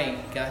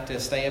Got to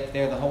stay up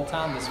there the whole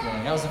time this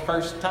morning. That was the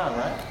first time,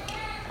 right?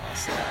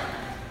 Awesome.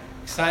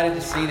 Excited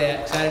to see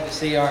that. Excited to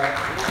see our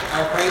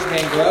praise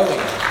band growing.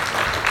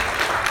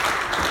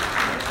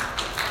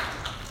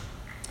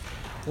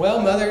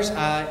 Well, mothers,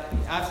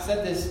 I've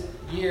said this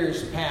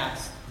years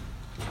past.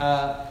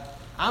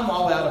 I'm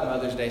all out of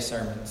Mother's Day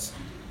sermons.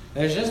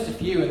 There's just a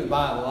few in the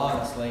Bible,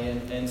 honestly,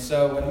 and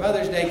so when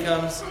Mother's Day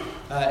comes,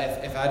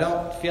 if I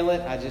don't feel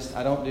it, I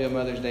don't do a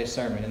Mother's Day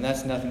sermon, and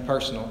that's nothing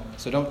personal,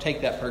 so don't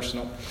take that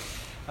personal.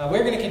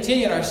 We're going to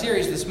continue in our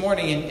series this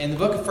morning in the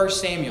book of 1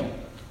 Samuel,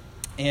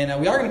 and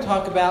we are going to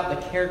talk about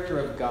the character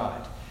of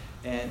God,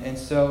 and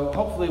so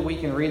hopefully we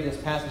can read this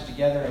passage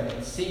together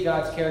and see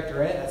God's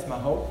character in it. That's my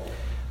hope.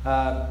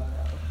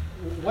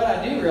 What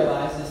I do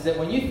realize is that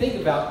when you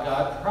think about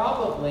God,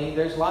 probably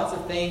there's lots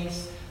of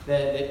things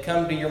that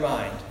come to your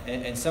mind.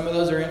 And some of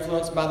those are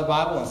influenced by the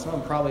Bible, and some of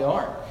them probably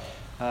aren't.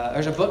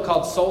 There's a book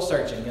called Soul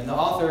Searching, and the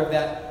author of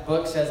that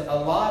book says a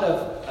lot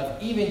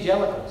of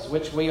evangelicals,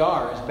 which we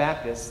are as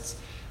Baptists,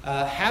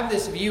 have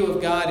this view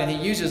of God, and he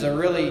uses a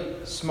really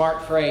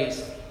smart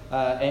phrase.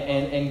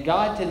 And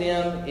God to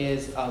them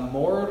is a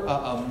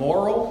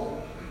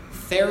moral,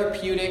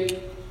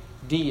 therapeutic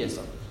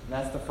deism. And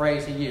that's the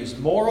phrase he used.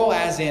 Moral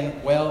as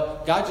in,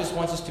 well, God just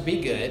wants us to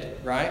be good,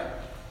 right?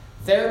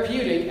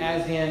 Therapeutic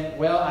as in,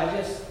 well,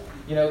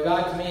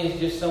 God to me is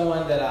just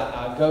someone that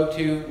I go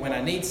to when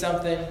I need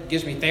something.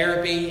 Gives me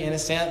therapy in a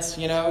sense,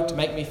 to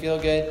make me feel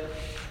good.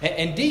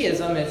 And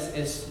deism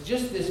is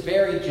just this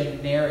very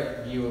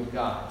generic view of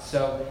God.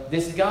 So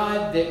this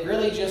God that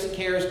really just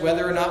cares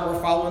whether or not we're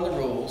following the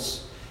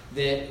rules,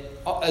 that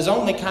is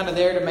only kind of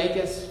there to make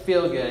us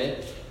feel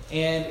good,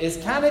 and is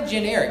kind of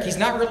generic. He's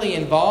not really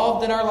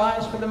involved in our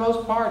lives for the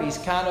most part. He's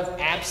kind of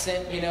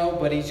absent,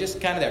 but he's just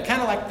kind of there. Kind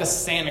of like the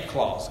Santa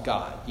Claus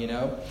God,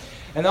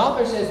 And the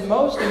author says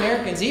most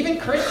Americans, even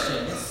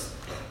Christians,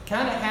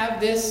 kind of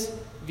have this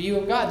view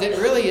of God that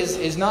really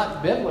is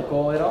not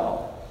biblical at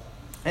all.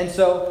 And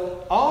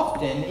so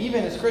often,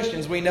 even as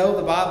Christians, we know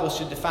the Bible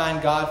should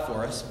define God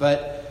for us,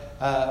 but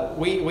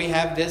we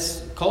have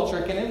this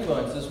culture can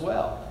influence as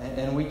well.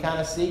 And we kind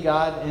of see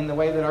God in the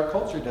way that our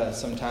culture does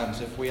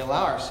sometimes if we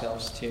allow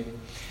ourselves to.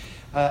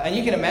 And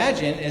you can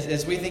imagine,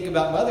 as we think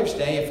about Mother's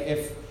Day,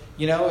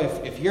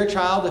 if your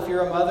child, if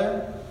you're a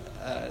mother,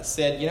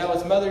 said,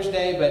 it's Mother's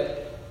Day,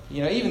 but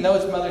even though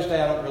it's Mother's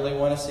Day, I don't really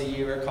want to see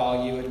you or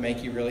call you. It would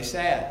make you really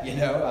sad.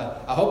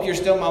 I hope you're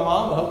still my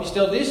mom. I hope you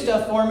still do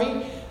stuff for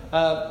me.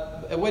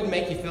 It wouldn't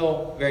make you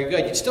feel very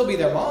good. You'd still be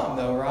their mom,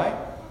 though, right?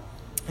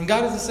 And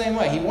God is the same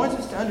way. He wants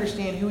us to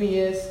understand who He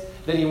is,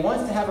 that He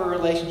wants to have a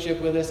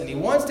relationship with us, and He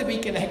wants to be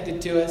connected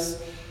to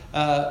us.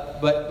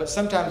 But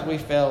sometimes we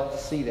fail to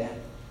see that.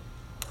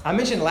 I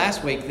mentioned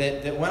last week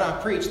that when I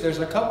preach,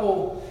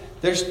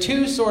 there's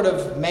two sort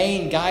of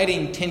main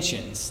guiding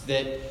tensions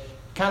that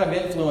kind of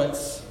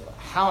influence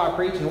how I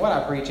preach and what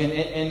I preach.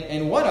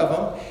 And one of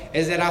them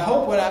is that I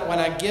hope when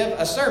I give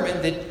a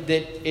sermon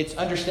that it's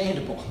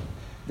understandable,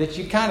 that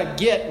you kind of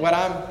get what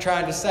I'm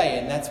trying to say.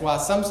 And that's why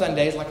some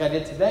Sundays, like I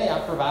did today, I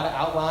provide an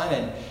outline.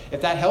 And if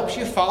that helps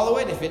you, follow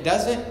it. If it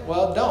doesn't,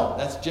 well, don't.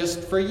 That's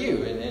just for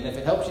you. And if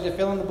it helps you to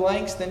fill in the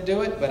blanks, then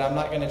do it. But I'm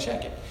not going to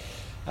check it.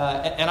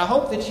 And I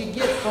hope that you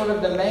get sort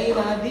of the main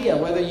idea,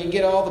 whether you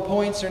get all the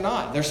points or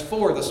not. There's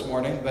 4 this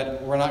morning,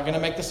 but we're not going to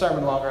make the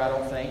sermon longer, I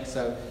don't think.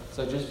 So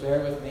just bear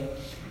with me.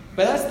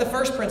 But that's the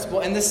first principle.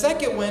 And the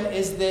second one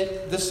is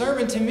that the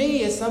sermon to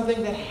me is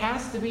something that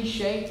has to be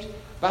shaped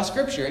by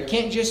Scripture. It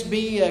can't just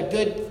be a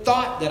good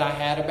thought that I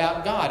had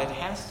about God. It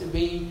has to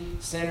be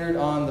centered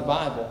on the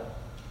Bible.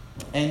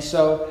 And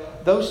so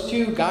those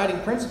two guiding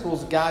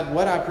principles guide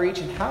what I preach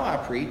and how I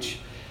preach.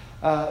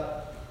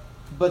 But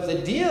the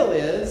deal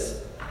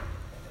is,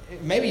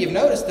 maybe you've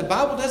noticed, the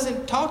Bible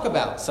doesn't talk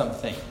about some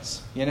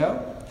things,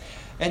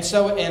 And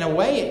so in a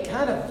way, it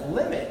kind of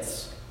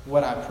limits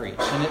what I preach.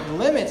 And it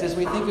limits as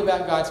we think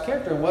about God's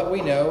character and what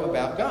we know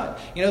about God.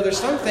 There's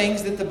some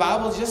things that the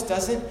Bible just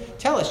doesn't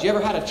tell us. You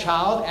ever had a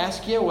child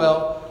ask you,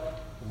 well,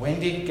 when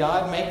did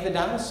God make the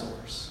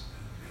dinosaurs?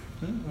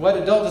 What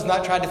adult has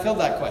not tried to fill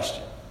that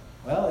question?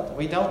 Well,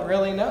 we don't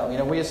really know.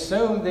 We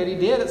assume that He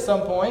did at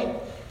some point,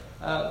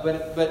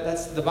 but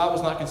the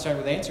Bible's not concerned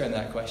with answering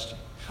that question.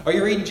 Or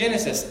you're reading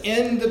Genesis,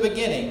 in the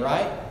beginning,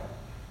 right?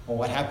 Well,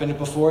 what happened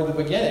before the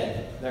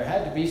beginning? There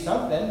had to be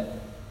something.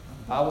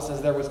 The Bible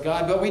says there was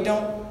God, but we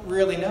don't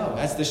really know.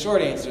 That's the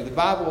short answer. The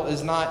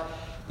Bible's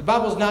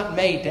not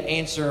made to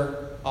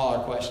answer all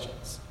our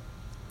questions.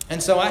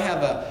 And so I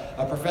have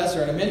a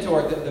professor and a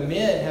mentor that the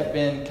men have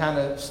been kind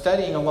of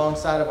studying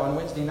alongside of on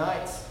Wednesday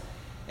nights.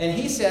 And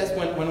he says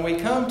when we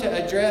come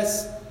to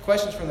address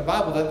questions from the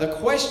Bible, the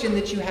question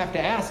that you have to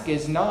ask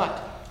is not,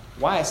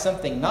 why is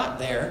something not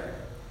there?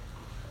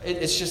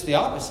 It's just the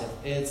opposite.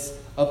 It's,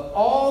 of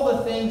all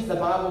the things the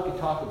Bible could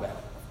talk about,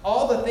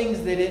 all the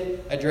things that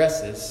it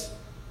addresses,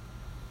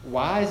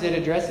 why is it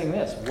addressing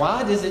this?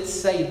 Why does it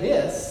say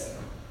this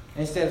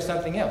instead of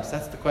something else?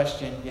 That's the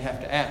question you have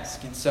to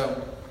ask. And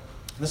so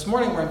this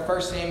morning we're in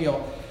 1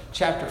 Samuel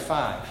chapter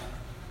 5.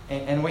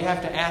 And we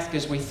have to ask,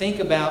 as we think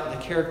about the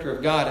character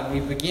of God,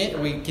 and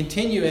we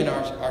continue in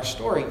our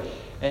story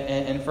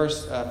in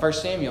 1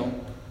 Samuel,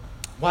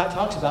 why it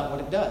talks about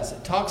what it does.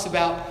 It talks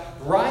about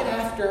right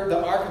after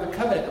the Ark of the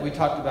Covenant that we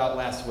talked about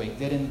last week,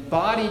 that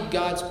embodied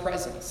God's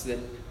presence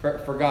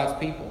for God's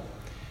people,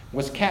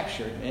 was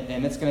captured.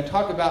 And it's going to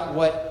talk about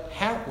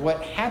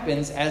what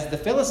happens as the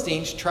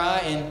Philistines try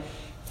and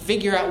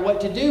figure out what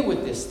to do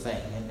with this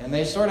thing. And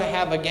they sort of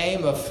have a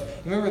game of,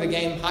 remember the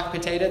game hot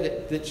potato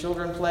that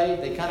children play?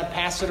 They kind of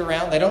pass it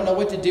around. They don't know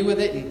what to do with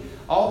it. And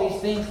all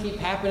these things keep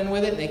happening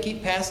with it. And they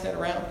keep passing it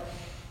around.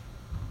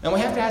 And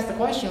we have to ask the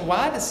question,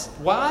 why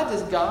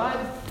does God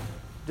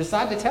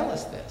decide to tell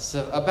us this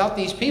about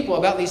these people,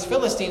 about these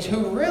Philistines,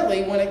 who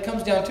really, when it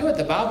comes down to it,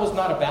 the Bible's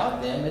not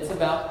about them. It's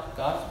about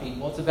God's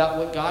people. It's about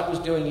what God was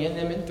doing in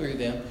them and through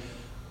them.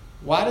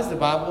 Why does the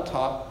Bible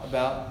talk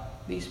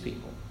about these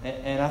people?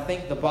 And I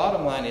think the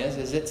bottom line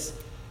is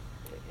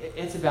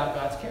it's about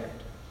God's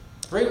character.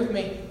 Read with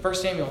me 1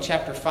 Samuel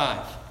chapter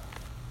 5.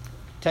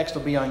 Text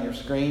will be on your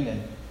screen,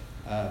 and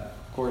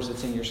of course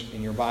it's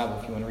in your Bible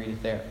if you want to read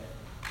it there.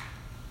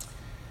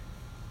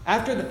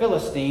 After the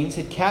Philistines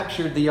had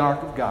captured the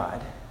ark of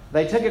God,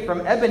 they took it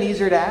from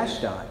Ebenezer to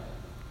Ashdod.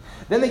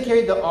 Then they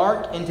carried the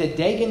ark into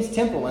Dagon's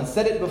temple and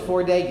set it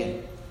before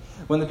Dagon.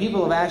 When the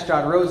people of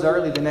Ashdod rose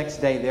early the next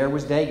day, there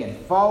was Dagon,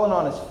 fallen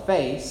on his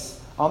face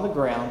on the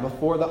ground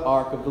before the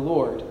ark of the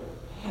Lord.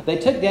 They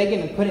took Dagon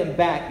and put him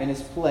back in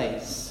his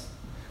place.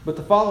 But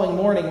the following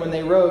morning when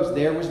they rose,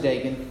 there was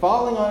Dagon,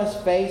 falling on his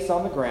face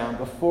on the ground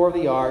before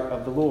the ark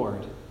of the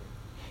Lord.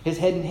 His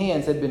head and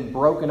hands had been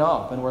broken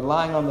off and were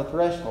lying on the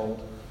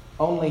threshold.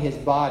 Only his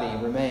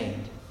body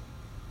remained.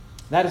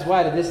 That is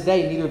why to this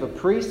day neither the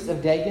priests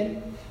of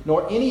Dagon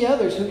nor any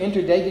others who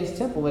enter Dagon's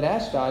temple at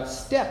Ashdod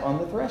step on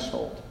the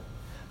threshold.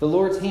 The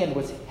Lord's hand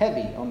was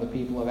heavy on the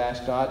people of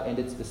Ashdod and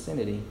its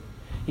vicinity.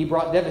 He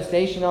brought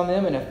devastation on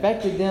them and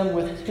affected them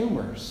with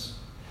tumors.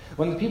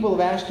 When the people of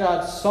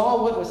Ashdod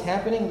saw what was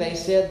happening, they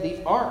said,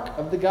 "The ark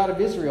of the God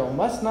of Israel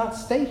must not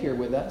stay here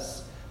with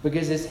us,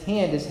 because his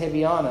hand is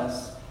heavy on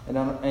us and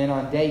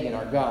on Dagon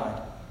our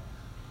God."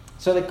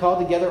 So they called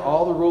together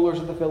all the rulers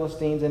of the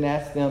Philistines and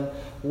asked them,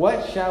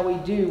 "What shall we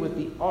do with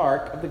the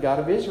ark of the God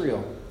of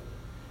Israel?"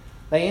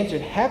 They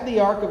answered, "Have the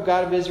ark of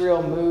God of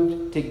Israel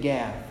moved to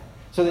Gath."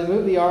 So they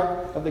moved the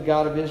ark of the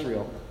God of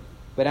Israel.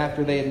 But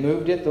after they had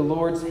moved it, the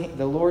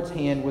Lord's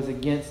hand was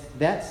against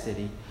that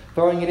city,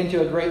 throwing it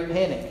into a great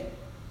panic.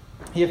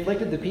 He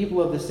afflicted the people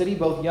of the city,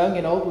 both young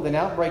and old, with an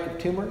outbreak of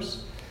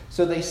tumors.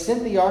 So they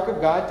sent the ark of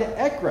God to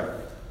Ekron.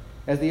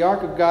 As the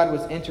ark of God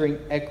was entering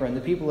Ekron,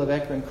 the people of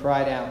Ekron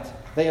cried out,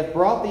 "They have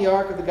brought the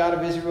ark of the God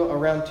of Israel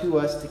around to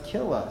us to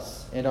kill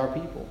us and our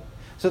people."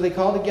 So they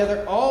called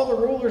together all the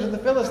rulers of the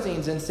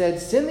Philistines and said,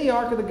 "Send the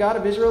ark of the God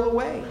of Israel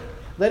away.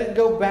 Let it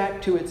go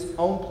back to its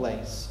own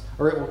place,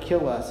 or it will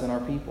kill us and our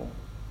people."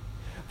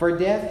 For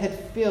death had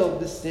filled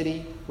the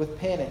city with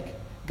panic.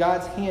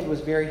 God's hand was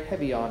very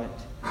heavy on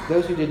it.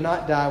 Those who did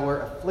not die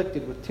were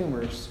afflicted with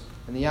tumors,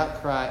 and the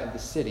outcry of the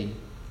city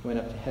went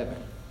up to heaven.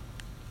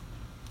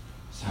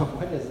 So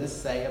what does this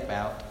say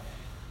about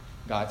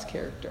God's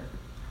character?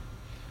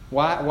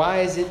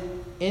 Why is it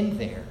in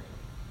there?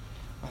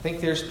 I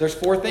think there's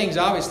four things,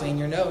 obviously, in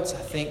your notes,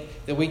 I think,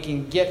 that we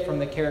can get from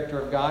the character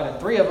of God. And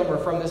three of them are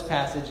from this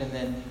passage. And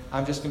then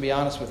I'm just going to be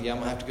honest with you. I'm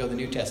going to have to go to the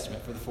New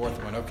Testament for the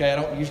fourth one. Okay, I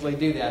don't usually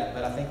do that,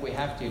 but I think we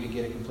have to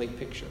get a complete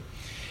picture.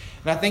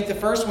 And I think the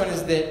first one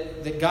is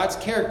that God's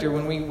character,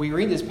 when we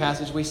read this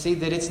passage, we see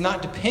that it's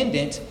not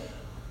dependent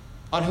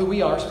on who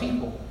we are as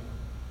people.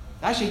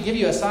 I should give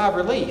you a sigh of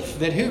relief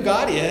that who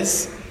God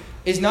is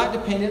not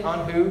dependent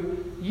on who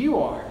you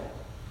are.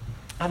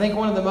 I think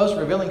one of the most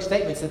revealing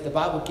statements that the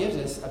Bible gives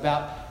us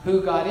about who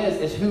God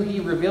is who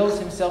he reveals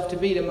himself to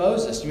be to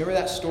Moses. You remember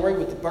that story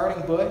with the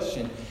burning bush?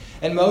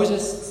 And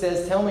Moses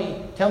says, tell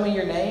me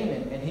your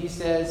name. And he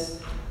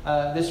says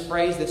this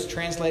phrase that's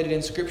translated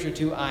in Scripture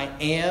to "I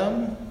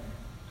am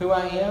who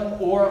I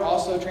am," or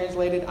also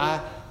translated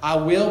I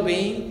will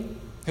be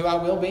who I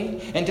will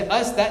be. And to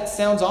us that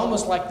sounds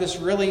almost like this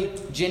really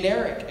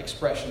generic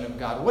expression of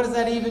God. What does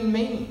that even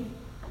mean?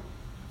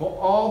 Well,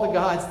 all the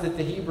gods that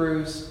the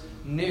Hebrews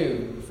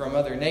knew from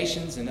other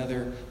nations and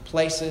other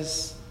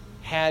places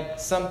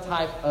had some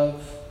type of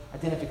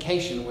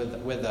identification with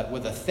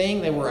a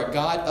thing. They were a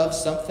god of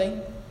something,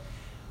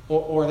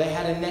 or they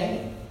had a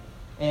name.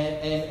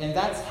 And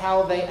that's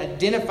how they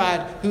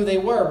identified who they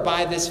were,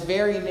 by this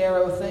very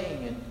narrow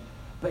thing.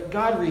 But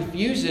God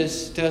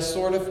refuses to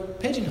sort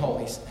of pigeonhole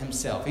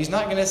himself. He's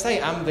not going to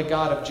say, "I'm the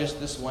God of just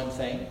this one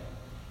thing."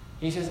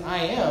 He says, "I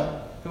am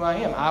who I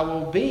am. I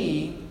will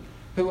be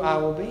who I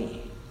will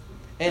be."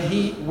 And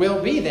he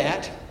will be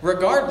that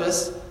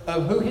regardless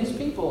of who his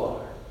people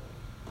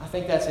are. I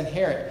think that's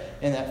inherent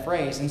in that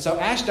phrase. And so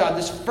Ashdod,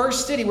 this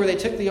first city where they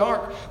took the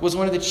ark, was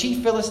one of the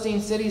chief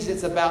Philistine cities.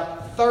 It's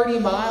about 30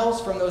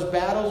 miles from those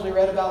battles we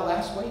read about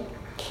last week.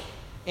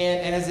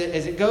 And as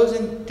it goes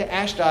into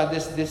Ashdod,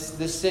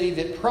 this city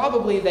that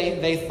probably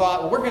they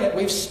thought,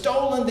 we've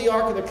stolen the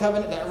Ark of the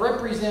Covenant that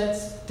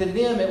represents, to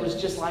them it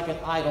was just like an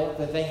idol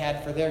that they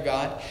had for their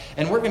God.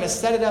 And we're going to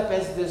set it up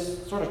as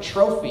this sort of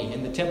trophy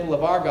in the temple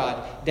of our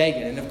God,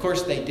 Dagon. And of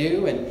course they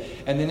do.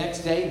 And the next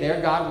day their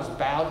God was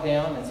bowed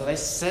down. And so they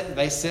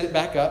set it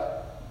back up.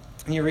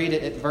 And you read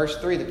it at verse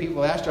 3. The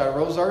people of Ashdod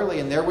rose early,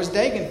 and there was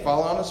Dagon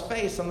falling on his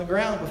face on the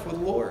ground before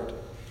the Lord.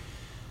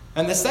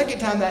 And the second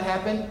time that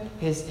happened,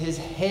 his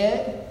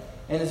head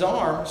and his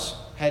arms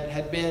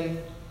had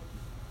been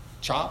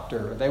chopped,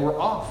 or they were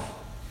off.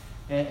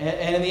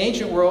 And in the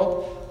ancient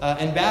world,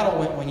 in battle,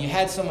 when you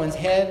had someone's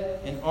head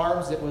and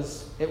arms, it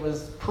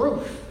was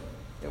proof.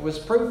 It was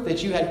proof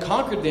that you had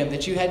conquered them,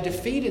 that you had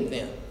defeated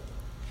them.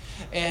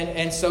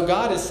 And so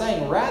God is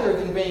saying, rather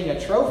than being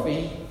a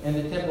trophy in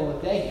the temple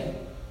of Dagon,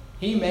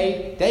 He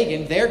made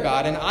Dagon, their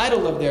god, an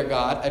idol of their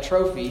god, a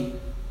trophy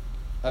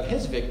of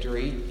his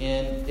victory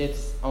in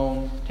its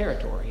own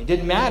territory. It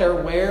didn't matter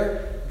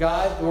where the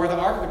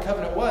Ark of the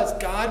Covenant was.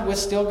 God was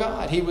still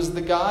God. He was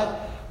the God,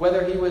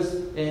 whether he was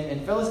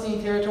in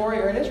Philistine territory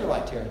or in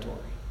Israelite territory.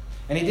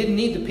 And he didn't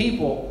need the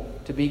people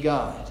to be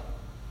God.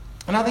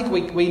 And I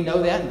think we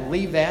know that and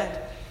believe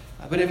that.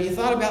 But have you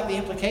thought about the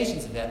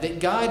implications of that? That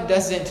God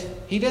doesn't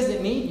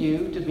need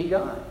you to be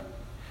God.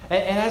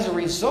 And as a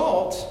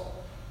result,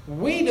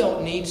 we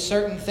don't need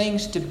certain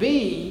things to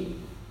be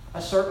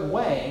a certain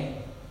way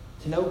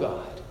to know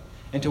God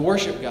and to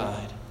worship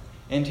God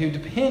and to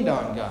depend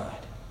on God.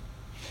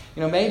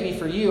 You know, maybe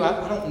for you,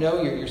 I don't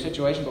know your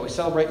situation, but we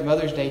celebrate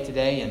Mother's Day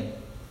today. And,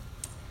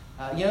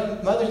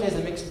 Mother's Day is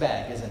a mixed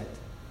bag, isn't it?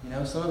 You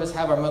know, some of us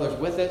have our mothers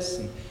with us,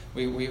 and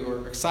we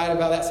were excited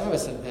about that. Some of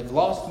us have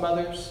lost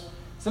mothers.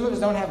 Some of us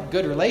don't have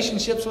good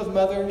relationships with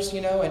mothers,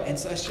 and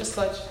so it's just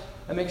such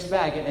a mixed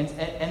bag.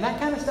 And that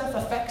kind of stuff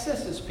affects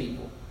us as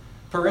people.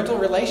 Parental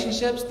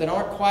relationships that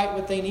aren't quite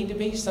what they need to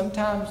be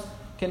sometimes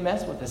can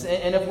mess with us.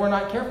 And if we're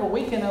not careful,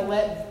 we can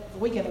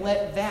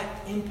let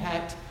that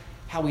impact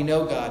how we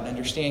know God and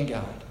understand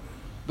God.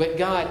 But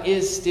God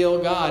is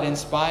still God in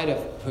spite of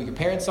who your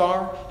parents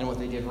are and what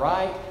they did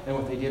right and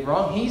what they did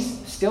wrong.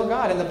 He's still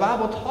God. And the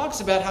Bible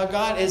talks about how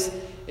God is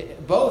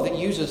both. It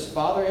uses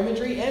father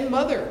imagery and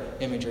mother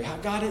imagery, how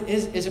God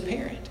is a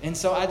parent. And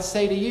so I'd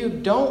say to you,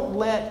 don't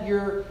let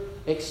your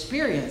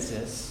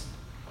experiences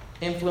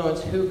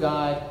influence who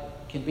God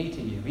can be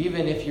to you.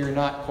 Even if you're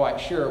not quite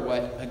sure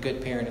what a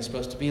good parent is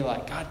supposed to be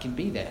like, God can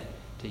be that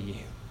to you.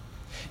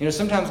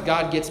 Sometimes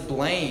God gets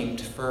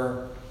blamed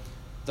for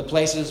the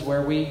places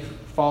where we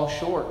fall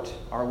short,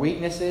 our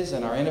weaknesses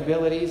and our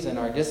inabilities and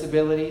our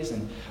disabilities,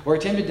 and we're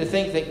tempted to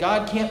think that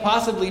God can't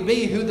possibly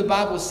be who the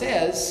Bible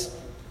says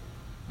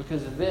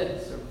because of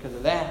this or because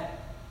of that.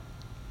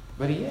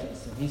 But He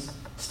is, and He's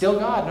still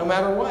God no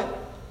matter what.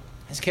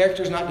 His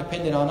character is not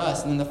dependent on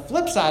us. And then the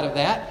flip side of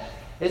that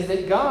is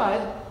that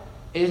God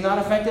is not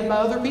affected by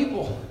other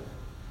people.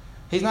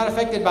 He's not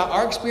affected by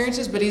our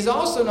experiences, but He's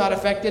also not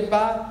affected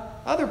by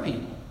other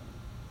people.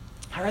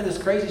 I read this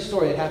crazy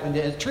story that happened,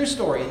 a true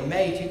story, in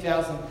May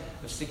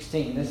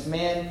 2016. This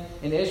man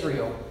in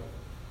Israel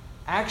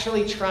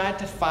actually tried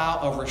to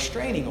file a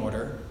restraining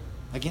order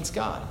against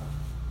God.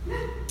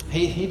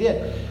 He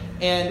did.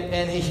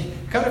 And he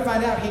come to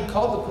find out he'd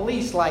called the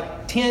police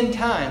like 10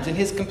 times. And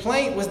his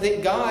complaint was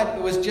that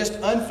God was just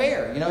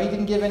unfair. He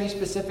didn't give any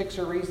specifics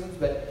or reasons,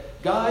 but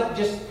God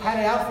just had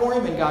it out for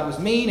him, and God was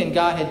mean, and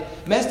God had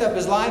messed up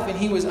his life, and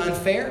he was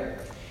unfair.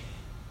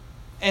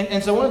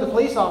 And so one of the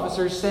police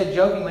officers said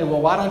jokingly,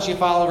 well, why don't you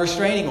file a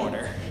restraining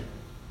order?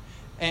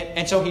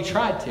 And so he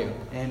tried to.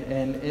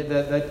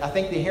 I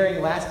think the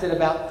hearing lasted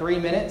about 3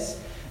 minutes.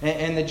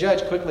 And the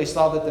judge quickly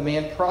saw that the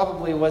man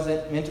probably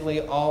wasn't mentally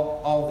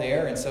all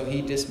there, and so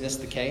he dismissed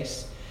the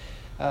case.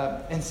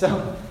 And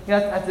so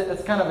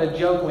that's kind of a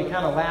joke, and we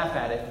kind of laugh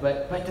at it.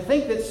 But to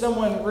think that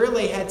someone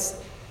really had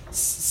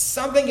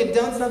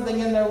done something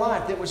in their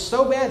life that was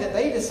so bad that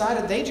they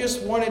decided they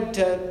just wanted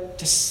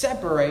to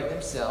separate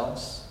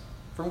themselves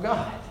from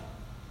God.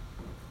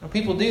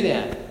 People do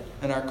that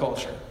in our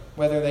culture.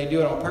 Whether they do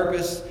it on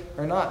purpose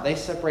or not, they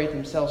separate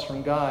themselves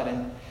from God.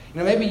 And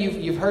maybe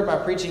you've heard my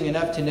preaching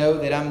enough to know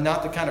that I'm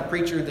not the kind of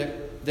preacher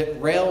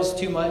that rails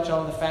too much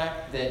on the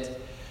fact that,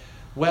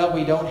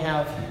 we don't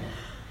have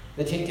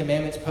the 10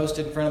 Commandments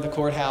posted in front of the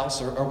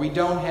courthouse, or we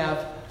don't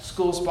have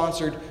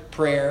school-sponsored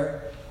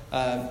prayer.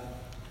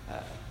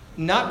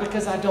 Not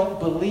because I don't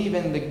believe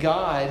in the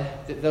God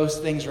that those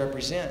things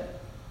represent,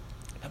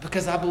 but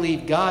because I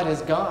believe God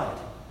is God.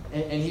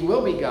 And He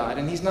will be God.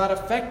 And He's not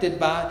affected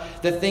by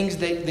the things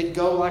that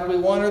go like we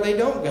want or they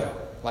don't go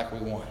like we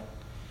want.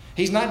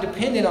 He's not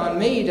dependent on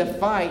me to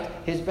fight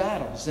His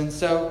battles. And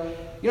so,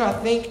 I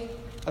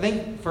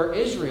think for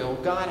Israel,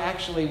 God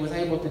actually was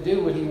able to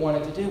do what He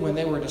wanted to do when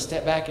they were to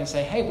step back and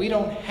say, hey, we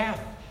don't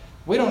have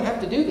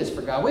to do this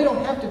for God. We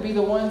don't have to be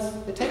the ones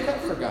that take up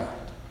for God.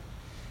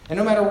 And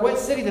no matter what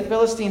city the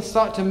Philistines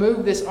sought to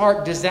move this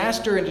ark,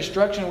 disaster and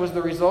destruction was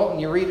the result. And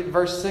you read it,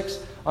 verse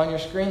 6 on your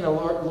screen, the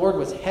Lord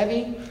was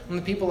heavy on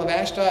the people of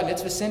Ashdod and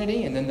its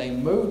vicinity, and then they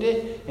moved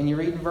it. And you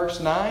read in verse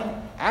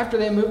 9, after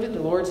they moved it,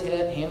 the Lord's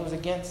hand was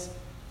against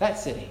that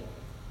city.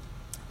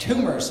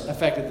 Tumors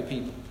affected the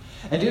people.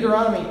 In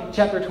Deuteronomy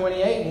chapter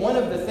 28, one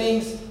of the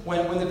things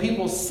when the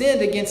people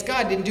sinned against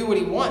God, didn't do what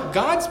he wanted,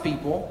 God's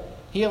people,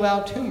 he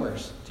allowed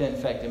tumors to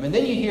infect him. And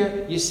then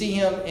you see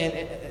him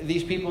and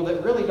these people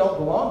that really don't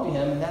belong to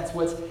him, and that's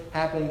what's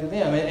happening to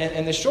them.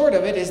 And the short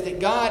of it is that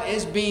God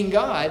is being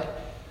God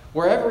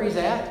wherever he's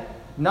at,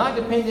 not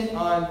dependent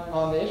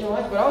on the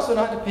Israelites, but also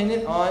not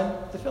dependent on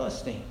the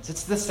Philistines.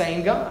 It's the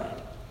same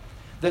God.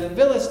 The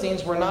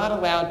Philistines were not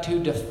allowed to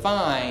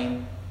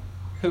define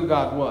who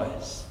God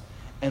was.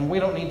 And we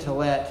don't need to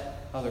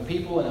let other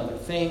people and other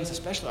things,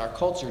 especially our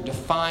culture,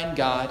 define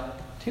God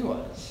to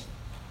us.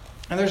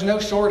 And there's no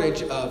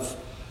shortage of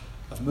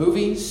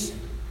movies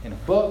and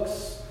of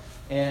books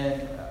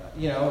and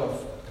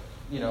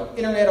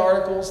internet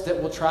articles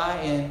that will try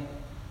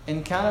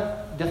and kind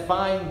of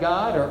define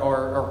God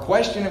or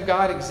question if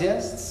God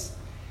exists.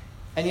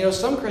 And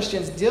some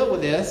Christians deal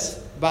with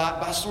this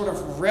by sort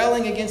of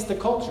railing against the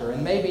culture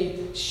and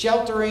maybe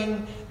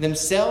sheltering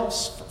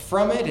themselves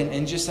from it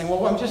and just saying,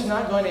 well, I'm just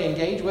not going to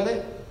engage with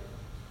it.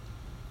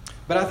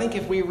 But I think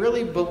if we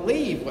really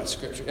believe what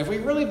Scripture, if we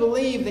really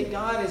believe that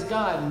God is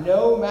God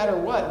no matter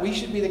what, we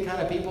should be the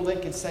kind of people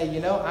that can say,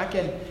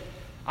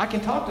 I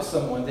can talk to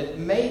someone that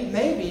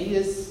maybe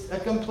is on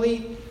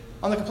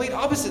the complete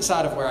opposite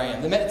side of where I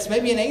am. It's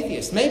maybe an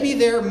atheist. Maybe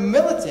they're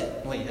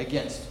militantly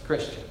against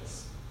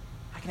Christians.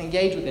 I can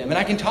engage with them and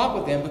I can talk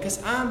with them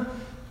because I'm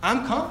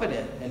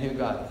confident in who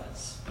God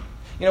is.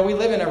 We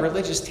live in a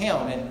religious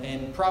town,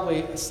 and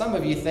probably some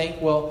of you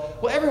think, well,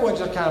 everyone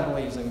just kind of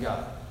believes in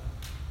God.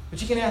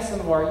 But you can ask some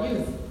of our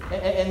youth,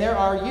 and there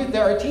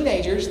are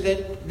teenagers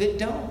that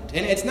don't.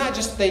 And it's not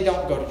just they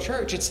don't go to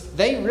church, it's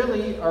they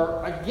really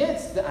are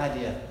against the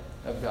idea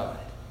of God.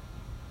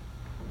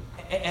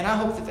 And I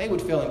hope that they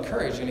would feel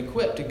encouraged and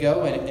equipped to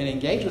go and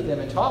engage with them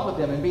and talk with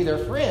them and be their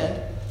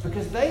friend,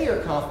 because they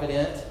are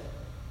confident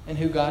in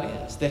who God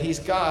is, that he's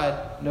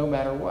God no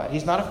matter what.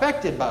 He's not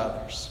affected by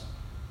others.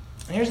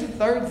 And here's the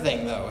third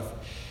thing, though.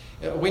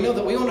 We know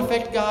that we don't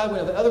affect God. We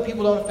know that other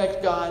people don't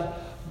affect God.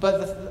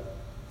 But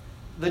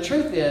the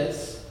truth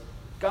is,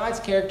 God's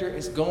character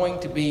is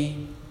going to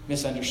be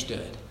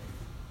misunderstood.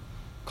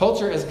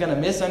 Culture is going to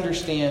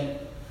misunderstand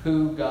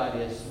who God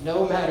is.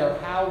 No matter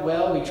how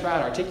well we try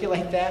to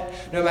articulate that,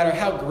 no matter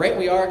how great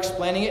we are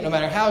explaining it, no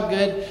matter how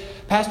good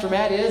Pastor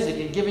Matt is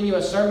at giving you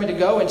a sermon to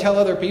go and tell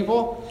other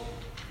people,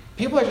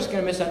 people are just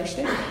going to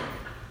misunderstand it.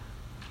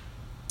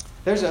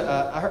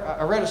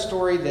 I read a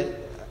story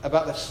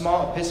about the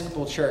small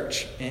Episcopal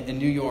church in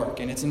New York,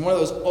 and it's in one of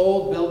those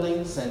old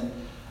buildings, and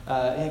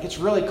it gets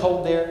really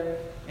cold there.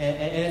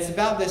 And it's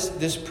about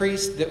this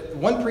priest.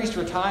 One priest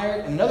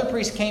retired, and another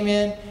priest came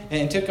in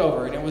and took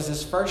over, and it was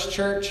his first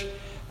church.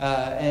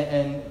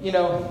 Even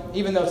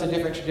though it's a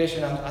different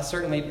tradition, I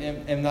certainly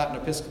am not an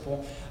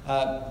Episcopal.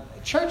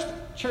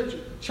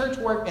 Church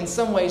work in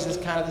some ways is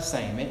kind of the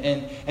same,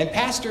 and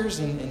pastors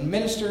and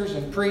ministers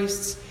and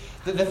priests.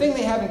 The thing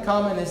they have in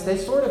common is they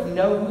sort of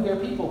know who their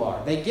people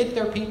are. They get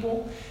their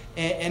people,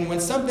 and when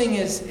something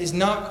is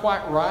not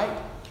quite right,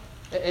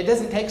 it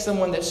doesn't take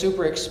someone that's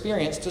super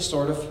experienced to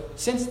sort of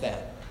sense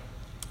that.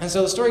 And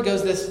so the story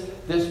goes,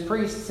 this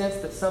priest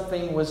sensed that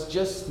something was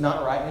just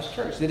not right in his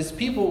church, that his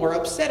people were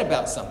upset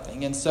about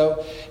something. And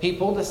so he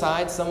pulled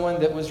aside someone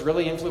that was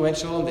really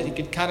influential and that he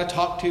could kind of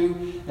talk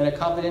to in a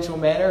confidential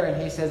manner.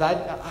 And he says,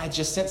 I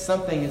just sense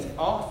something is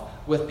off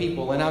with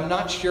people, and I'm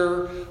not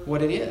sure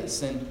what it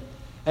is.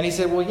 And he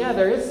said, well, yeah,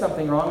 there is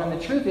something wrong. And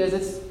the truth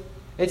is,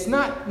 it's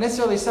not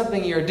necessarily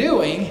something you're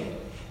doing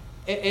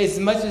as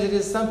much as it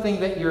is something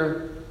that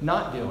you're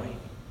not doing.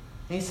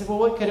 And he said, well,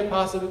 what could it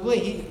possibly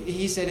be?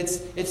 He said,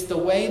 it's the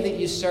way that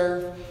you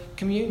serve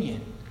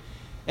communion.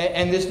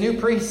 And this new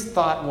priest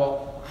thought,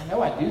 well, I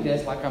know I do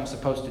this like I'm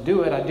supposed to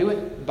do it. I do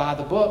it by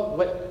the book.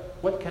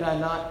 What could I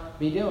not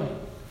be doing?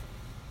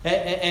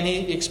 And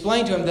he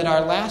explained to him that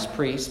our last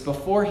priest,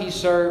 before he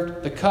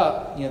served the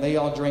cup, they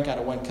all drink out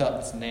of one cup.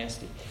 It's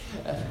nasty.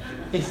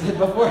 He said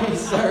before he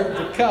served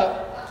the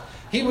cup,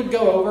 he would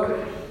go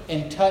over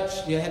and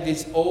touch, have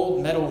these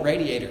old metal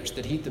radiators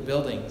that heat the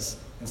buildings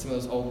in some of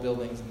those old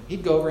buildings. And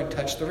he'd go over and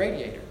touch the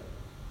radiator.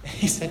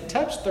 He said,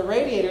 touch the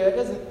radiator? That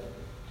doesn't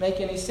make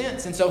any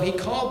sense. And so he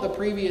called the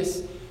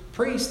previous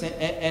priest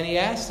and he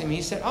asked him,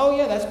 he said, oh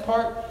yeah,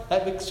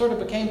 that sort of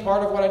became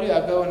part of what I do.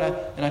 I go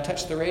and I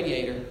touch the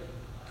radiator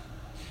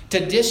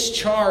to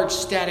discharge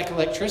static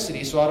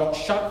electricity so I don't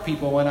shock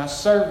people when I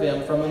serve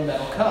them from a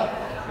metal cup.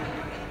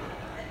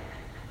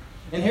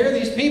 And here are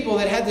these people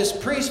that had this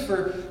priest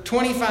for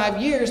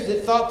 25 years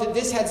that thought that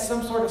this had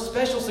some sort of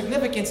special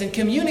significance and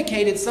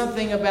communicated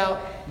something about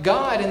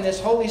God in this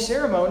holy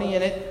ceremony,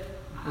 and it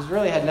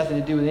really had nothing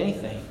to do with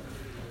anything.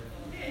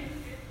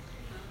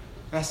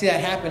 And I see that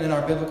happen in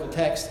our biblical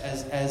text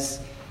as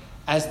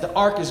the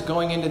ark is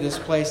going into this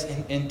place,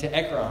 into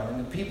Ekron,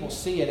 and the people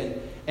see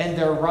it, and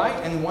they're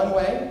right in one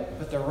way,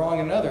 but they're wrong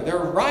in another. They're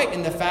right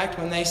in the fact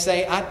when they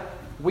say,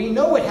 We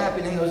know what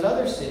happened in those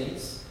other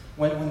cities.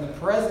 When the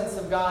presence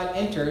of God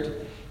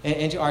entered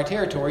into our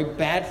territory,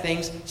 bad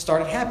things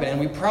started happening. And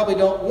we probably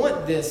don't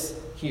want this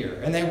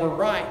here. And they were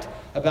right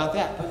about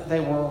that. But they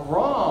were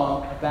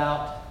wrong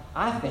about,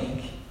 I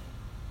think,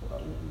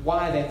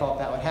 why they thought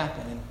that would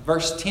happen. In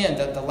verse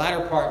 10, the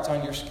latter part's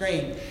on your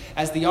screen.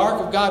 As the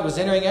ark of God was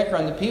entering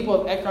Ekron, the people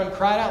of Ekron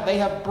cried out, "They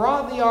have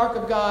brought the ark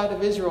of God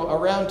of Israel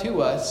around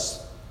to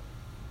us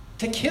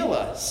to kill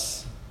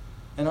us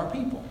and our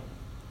people."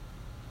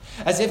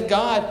 As if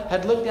God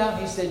had looked out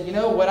and he said, you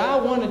know, what I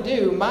want to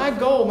do, my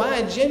goal, my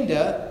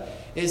agenda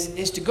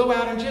is to go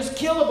out and just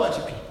kill a bunch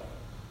of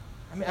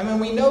people. I mean,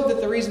 we know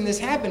that the reason this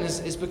happened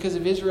is because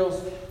of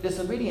Israel's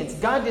disobedience.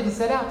 God didn't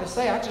set out to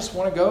say, I just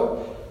want to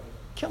go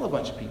kill a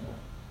bunch of people.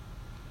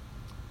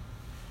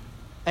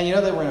 And you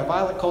know, they were in a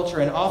violent culture,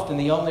 and often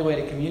the only way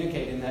to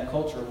communicate in that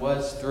culture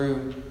was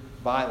through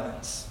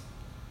violence.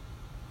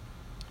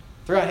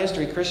 Throughout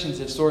history, Christians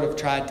have sort of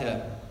tried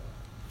to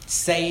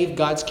save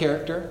God's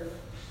character.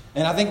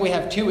 And I think we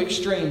have two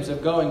extremes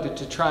of going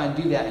to try and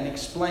do that and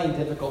explain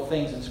difficult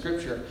things in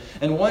Scripture.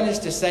 And one is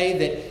to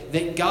say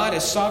that God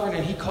is sovereign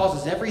and He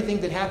causes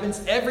everything that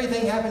happens.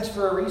 Everything happens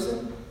for a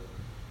reason.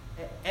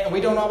 And we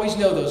don't always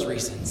know those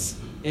reasons.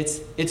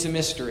 It's a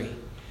mystery.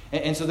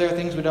 And so there are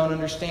things we don't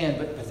understand.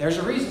 But there's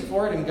a reason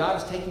for it, and God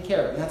is taking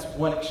care of it. And that's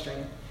one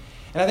extreme.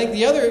 And I think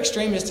the other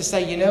extreme is to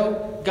say, you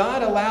know,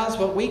 God allows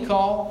what we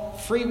call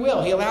free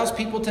will. He allows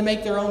people to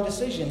make their own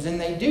decisions.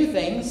 And they do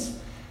things.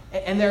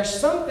 And there are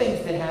some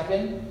things that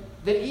happen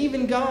that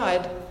even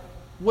God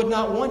would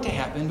not want to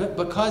happen. But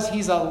because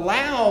He's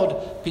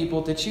allowed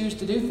people to choose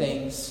to do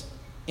things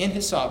in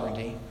His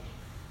sovereignty,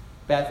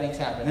 bad things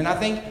happen. And I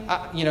think,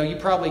 you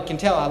probably can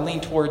tell I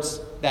lean towards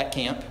that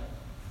camp.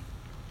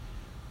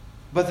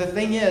 But the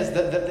thing is,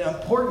 the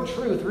important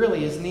truth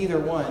really is neither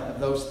one of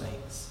those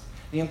things.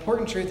 The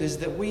important truth is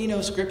that we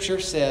know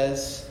Scripture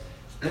says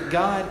that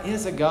God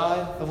is a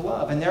God of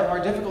love. And there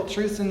are difficult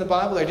truths in the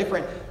Bible. There are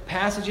different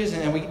passages,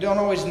 and we don't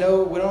always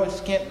know, we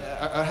can't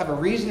have a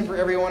reason for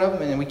every one of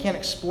them, and we can't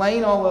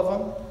explain all of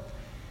them.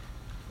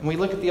 And we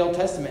look at the Old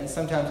Testament, and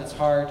sometimes it's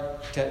hard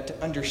to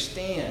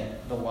understand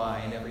the why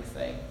and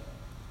everything.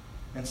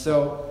 And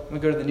so we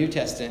go to the New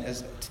Testament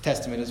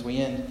as we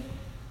end.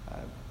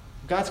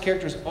 God's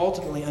character is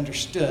ultimately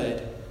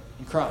understood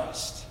in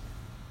Christ.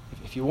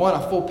 If you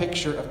want a full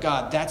picture of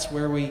God, that's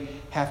where we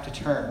have to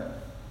turn.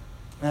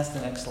 That's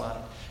the next slide.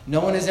 No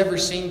one has ever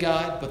seen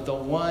God but the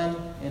one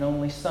and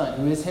only Son,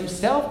 who is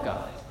Himself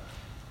God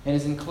and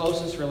is in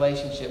closest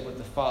relationship with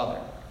the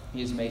Father. He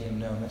has made Him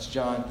known. That's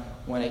John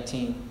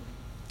 1:18.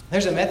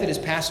 There's a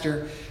Methodist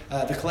pastor,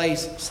 the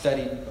Clays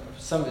studied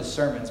some of his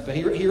sermons, but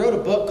he wrote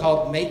a book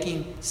called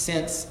Making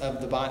Sense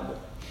of the Bible.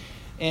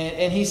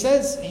 And he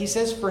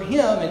says for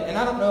him, and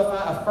I don't know if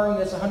I affirm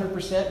this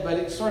 100%, but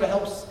it sort of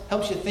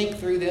helps you think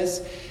through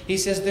this. He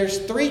says there's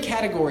three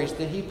categories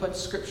that he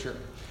puts Scripture.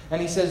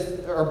 And he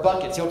says, or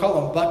buckets. He'll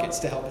call them buckets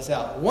to help us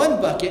out.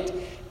 One bucket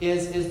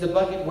is the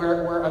bucket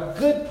where a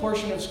good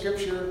portion of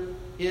Scripture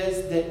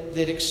is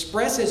that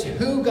expresses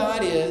who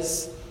God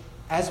is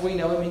as we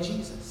know Him in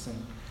Jesus.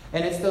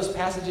 And it's those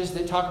passages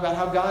that talk about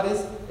how God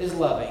is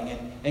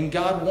loving. And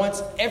God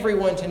wants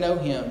everyone to know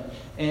Him.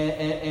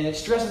 And it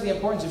stresses the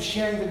importance of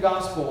sharing the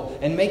gospel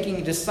and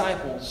making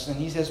disciples. And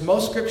he says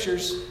most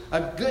Scriptures, a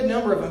good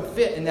number of them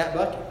fit in that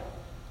bucket.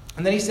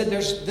 And then he said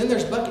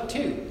there's bucket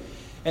two.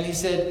 And he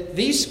said,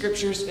 these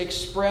Scriptures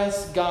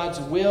express God's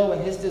will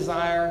and His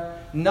desire,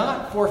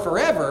 not for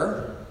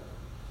forever,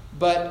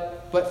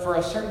 but for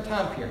a certain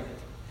time period.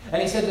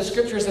 And he said the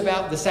Scripture is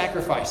about the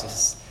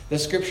sacrifices. The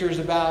Scripture is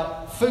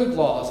about food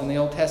laws in the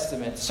Old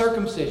Testament,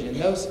 circumcision.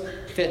 Those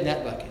fit in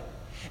that bucket.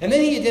 And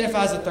then he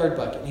identifies a third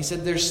bucket. He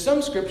said there's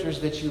some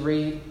Scriptures that you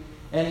read,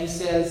 and he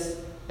says,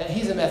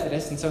 he's a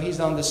Methodist, and so he's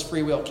on this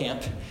free will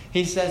camp.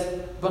 He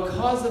says,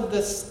 because of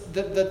this,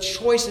 the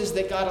choices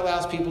that God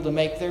allows people to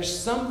make, there's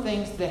some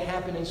things that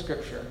happen in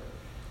Scripture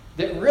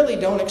that really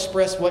don't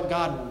express what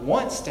God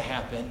wants to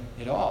happen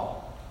at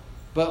all,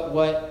 but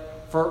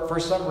what, for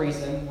some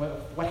reason,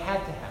 what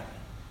had to happen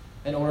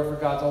in order for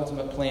God's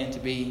ultimate plan to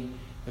be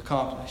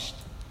accomplished.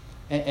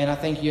 And I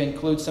think you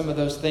include some of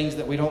those things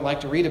that we don't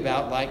like to read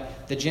about,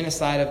 like the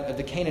genocide of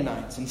the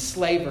Canaanites and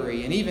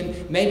slavery, and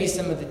even maybe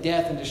some of the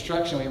death and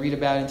destruction we read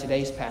about in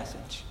today's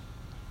passage.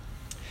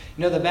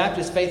 You know, the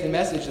Baptist faith and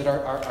message that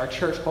our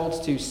church holds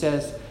to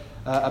says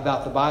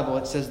about the Bible,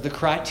 it says the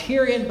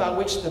criterion by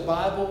which the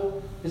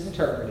Bible is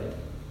interpreted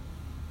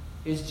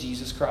is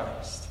Jesus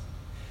Christ.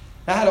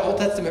 I had an Old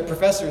Testament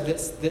professor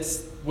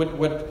that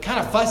would kind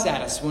of fuss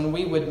at us when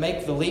we would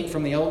make the leap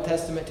from the Old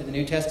Testament to the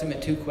New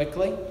Testament too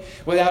quickly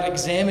without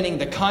examining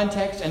the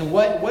context and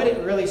what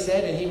it really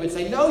said. And he would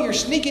say, no, you're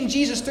sneaking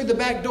Jesus through the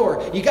back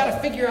door. You got to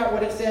figure out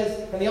what it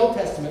says in the Old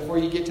Testament before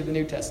you get to the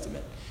New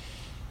Testament.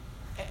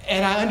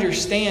 And I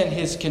understand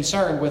his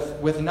concern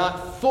with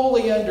not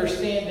fully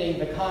understanding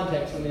the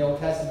context in the Old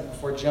Testament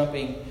before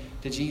jumping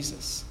to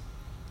Jesus.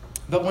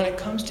 But when it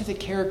comes to the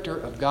character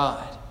of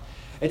God,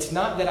 it's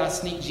not that I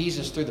sneak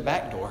Jesus through the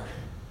back door.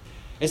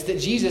 It's that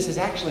Jesus is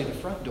actually the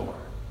front door.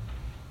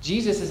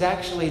 Jesus is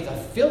actually the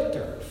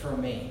filter for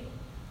me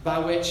by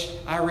which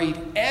I read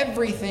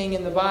everything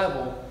in the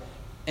Bible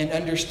and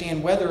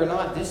understand whether or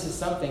not this is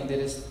something that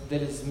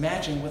is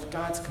matching with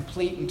God's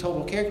complete and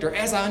total character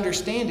as I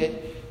understand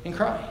it in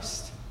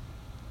Christ.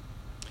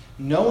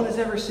 No one has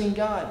ever seen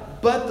God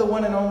but the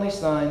one and only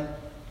Son,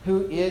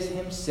 who is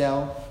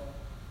himself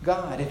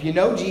God. If you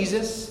know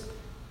Jesus,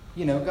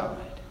 you know God.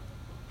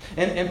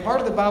 And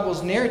part of the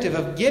Bible's narrative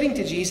of getting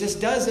to Jesus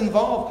does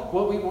involve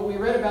what we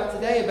read about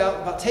today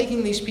about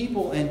taking these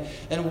people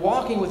and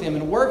walking with them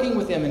and working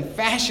with them and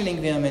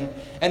fashioning them.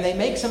 And they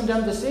make some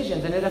dumb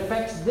decisions, and it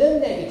affects them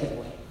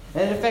negatively.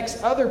 And it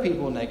affects other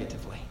people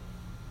negatively.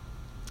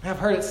 I've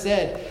heard it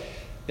said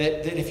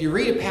that if you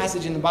read a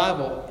passage in the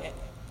Bible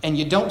and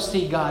you don't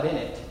see God in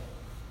it,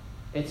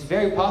 it's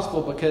very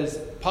possible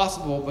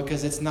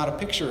because it's not a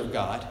picture of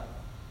God.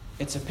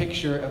 It's a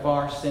picture of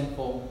our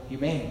sinful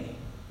humanity.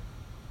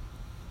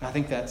 And I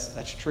think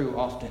that's true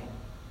often.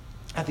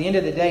 At the end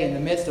of the day, in the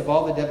midst of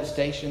all the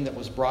devastation that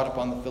was brought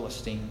upon the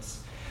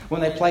Philistines,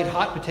 when they played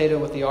hot potato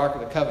with the Ark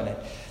of the Covenant,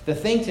 the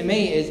thing to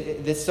me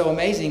that's so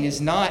amazing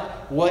is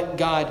not what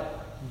God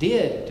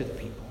did to the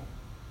people,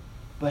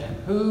 but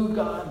who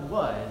God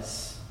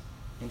was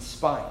in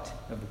spite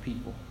of the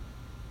people.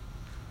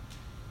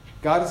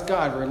 God is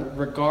God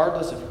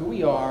regardless of who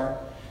we are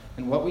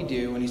and what we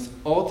do, and he's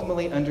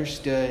ultimately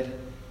understood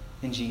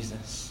in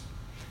Jesus.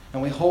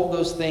 And we hold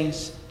those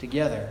things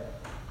together.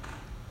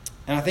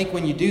 And I think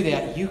when you do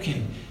that, you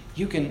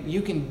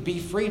can be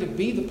free to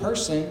be the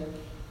person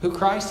who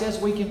Christ says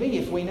we can be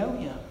if we know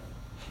him.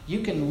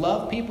 You can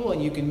love people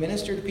and you can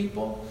minister to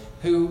people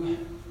who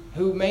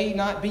may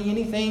not be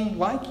anything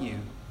like you.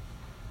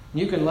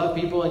 You can love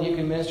people and you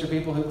can minister to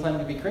people who claim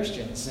to be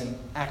Christians and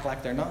act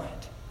like they're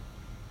not.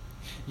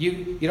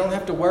 You don't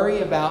have to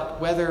worry about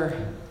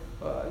whether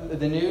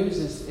the news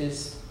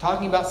is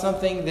talking about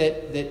something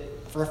that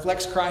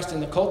reflects Christ in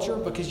the culture,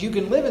 because you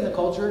can live in the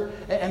culture,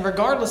 and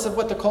regardless of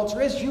what the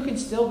culture is, you can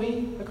still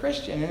be a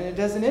Christian, and it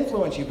doesn't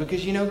influence you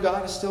because you know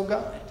God is still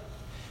God.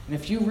 And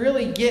if you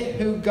really get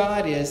who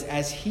God is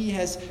as he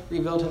has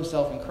revealed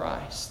himself in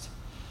Christ,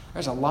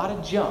 there's a lot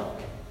of junk,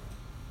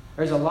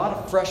 there's a lot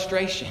of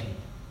frustration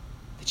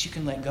that you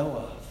can let go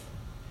of,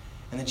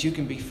 and that you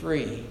can be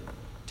free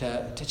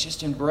to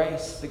just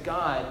embrace the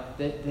God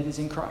that is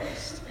in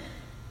Christ.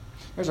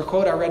 There's a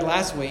quote I read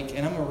last week,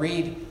 and I'm going to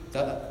read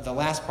the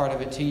last part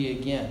of it to you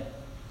again.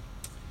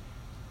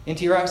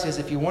 N.T. Wright says,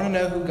 if you want to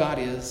know who God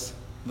is,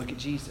 look at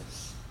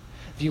Jesus.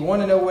 If you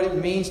want to know what it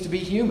means to be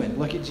human,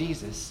 look at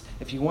Jesus.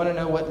 If you want to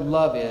know what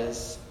love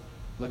is,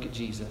 look at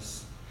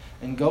Jesus.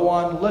 And go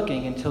on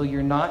looking until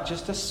you're not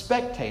just a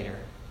spectator,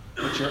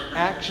 but you're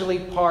actually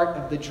part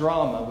of the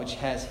drama which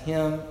has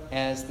him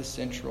as the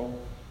central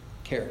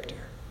character.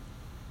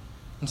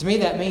 And to me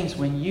that means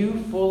when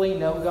you fully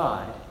know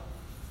God,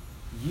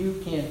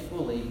 you can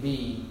fully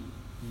be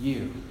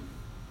you,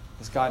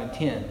 as God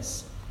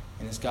intends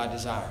and as God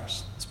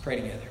desires. Let's pray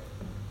together.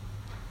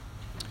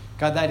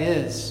 God, that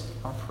is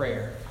our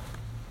prayer,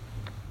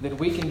 that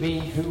we can be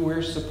who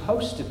we're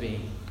supposed to be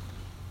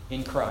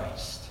in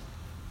Christ.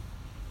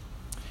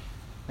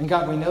 And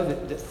God, we know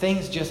that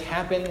things just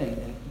happen,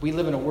 and we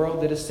live in a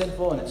world that is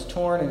sinful and it's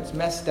torn and it's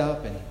messed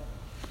up, and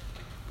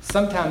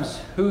sometimes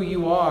who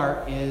you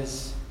are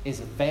is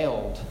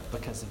veiled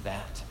because of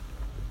that.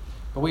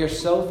 But we are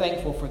so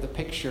thankful for the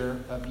picture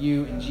of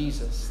you and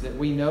Jesus, that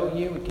we know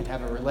you and can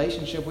have a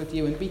relationship with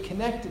you and be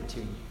connected to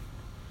you.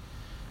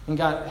 And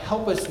God,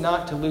 help us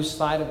not to lose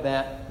sight of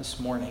that this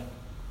morning.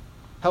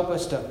 Help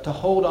us to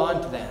hold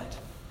on to that.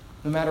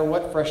 No matter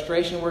what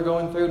frustration we're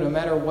going through, no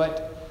matter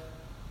what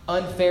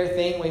unfair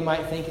thing we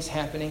might think is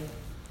happening,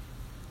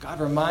 God,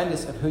 remind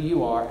us of who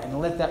you are,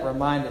 and let that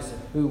remind us of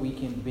who we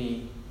can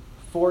be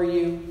for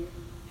you,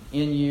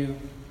 in you,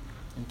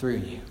 and through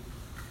you.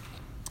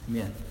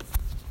 Amen.